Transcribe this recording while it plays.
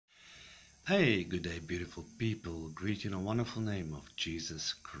Hey, good day, beautiful people. Greet you in a wonderful name of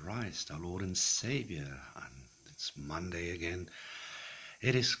Jesus Christ, our Lord and Savior. And it's Monday again.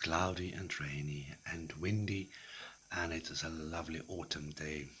 It is cloudy and rainy and windy, and it is a lovely autumn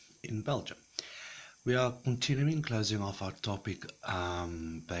day in Belgium. We are continuing closing off our topic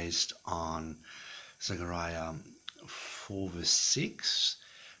based on Zechariah 4 verse 6.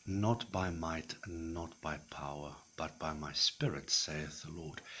 Not by might, not by power, but by my spirit, saith the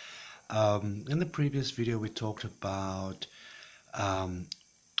Lord. In the previous video, we talked about um,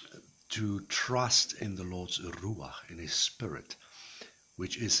 to trust in the Lord's Ruach, in His Spirit,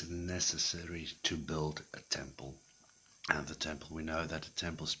 which is necessary to build a temple. And the temple, we know that the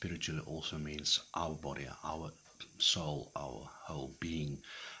temple spiritually also means our body, our soul, our whole being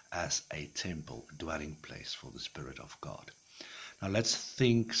as a temple, dwelling place for the Spirit of God. Now let's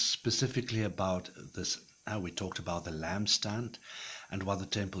think specifically about this. We talked about the lampstand and what the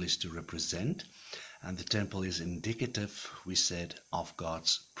temple is to represent. And the temple is indicative, we said, of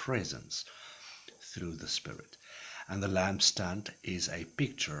God's presence through the Spirit. And the lampstand is a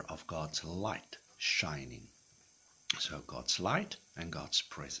picture of God's light shining. So God's light and God's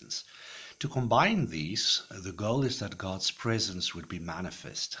presence. To combine these, the goal is that God's presence would be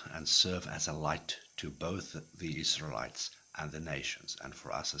manifest and serve as a light to both the Israelites and the nations, and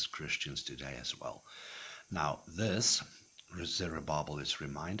for us as Christians today as well. Now, this, Zerubbabel is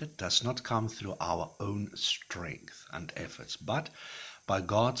reminded, does not come through our own strength and efforts, but by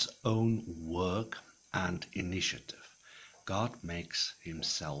God's own work and initiative. God makes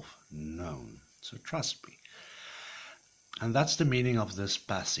Himself known. So trust me. And that's the meaning of this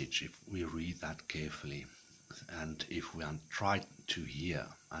passage if we read that carefully and if we try to hear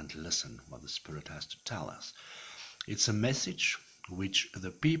and listen what the Spirit has to tell us. It's a message which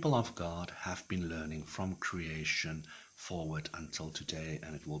the people of God have been learning from creation forward until today,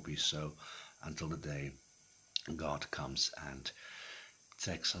 and it will be so until the day God comes and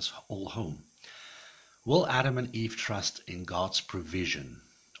takes us all home. Will Adam and Eve trust in God's provision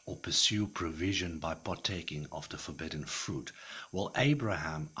or pursue provision by partaking of the forbidden fruit? Will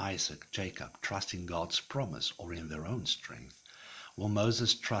Abraham, Isaac, Jacob trust in God's promise or in their own strength? Will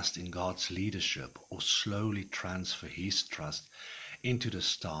Moses trust in God's leadership or slowly transfer his trust into the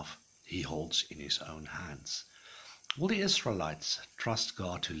staff he holds in his own hands? Will the Israelites trust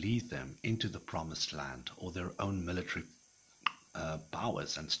God to lead them into the promised land or their own military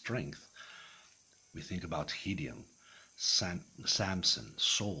powers and strength? We think about Gideon, Samson,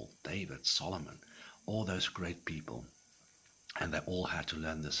 Saul, David, Solomon, all those great people, and they all had to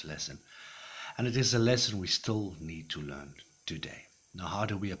learn this lesson. And it is a lesson we still need to learn today. Now, how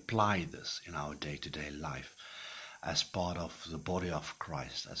do we apply this in our day-to-day life as part of the body of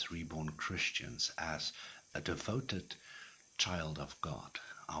Christ, as reborn Christians, as a devoted child of God,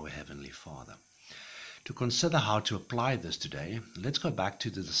 our Heavenly Father? To consider how to apply this today, let's go back to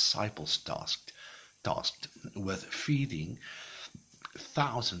the disciples tasked with feeding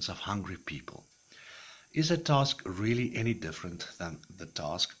thousands of hungry people. Is the task really any different than the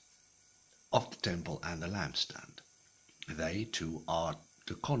task of the temple and the lampstand? They too are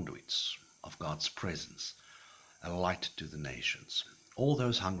the conduits of God's presence, a light to the nations. All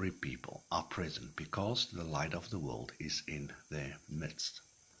those hungry people are present because the light of the world is in their midst.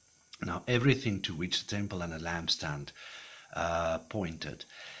 Now, everything to which the temple and the lampstand pointed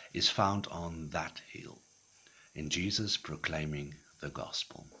is found on that hill, in Jesus proclaiming the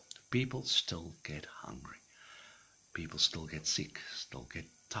gospel. People still get hungry. People still get sick, still get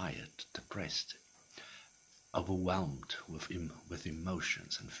tired, depressed, overwhelmed with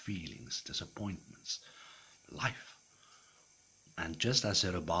emotions and feelings, disappointments, life. And just as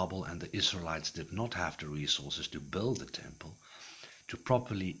Zerubbabel and the Israelites did not have the resources to build the temple, to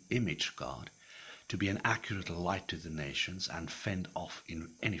properly image God, to be an accurate light to the nations and fend off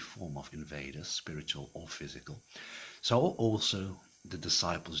in any form of invaders, spiritual or physical, so also the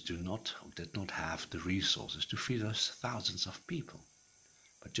disciples did not have the resources to feed those thousands of people.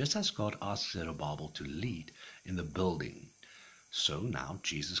 But just as God asked Zerubbabel to lead in the building, so now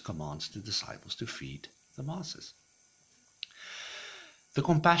Jesus commands the disciples to feed the masses. The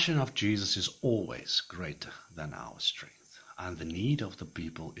compassion of Jesus is always greater than our strength. And the need of the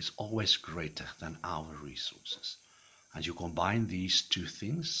people is always greater than our resources. And you combine these two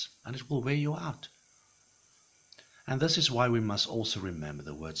things, and it will wear you out. And this is why we must also remember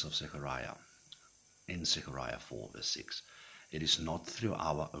the words of Zechariah in Zechariah 4 verse 6. It is not through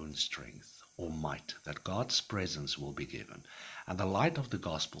our own strength or might that God's presence will be given, and the light of the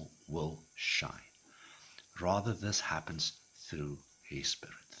gospel will shine. Rather, this happens through His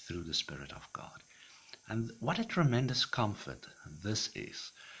Spirit, through the Spirit of God. And what a tremendous comfort this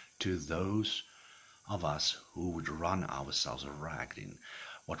is, to those of us who would run ourselves ragged in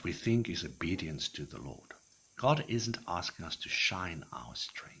what we think is obedience to the Lord. God isn't asking us to shine our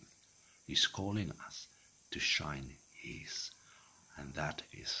strength. He's calling us to shine His. And that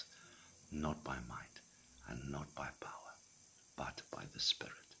is not by might and not by power, but by the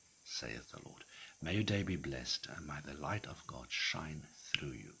Spirit, saith the Lord. May your day be blessed, and may the light of God shine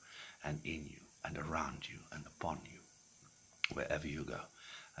through you and in you and around you and upon you, wherever you go.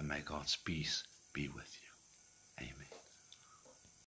 And may God's peace be with you. Amen.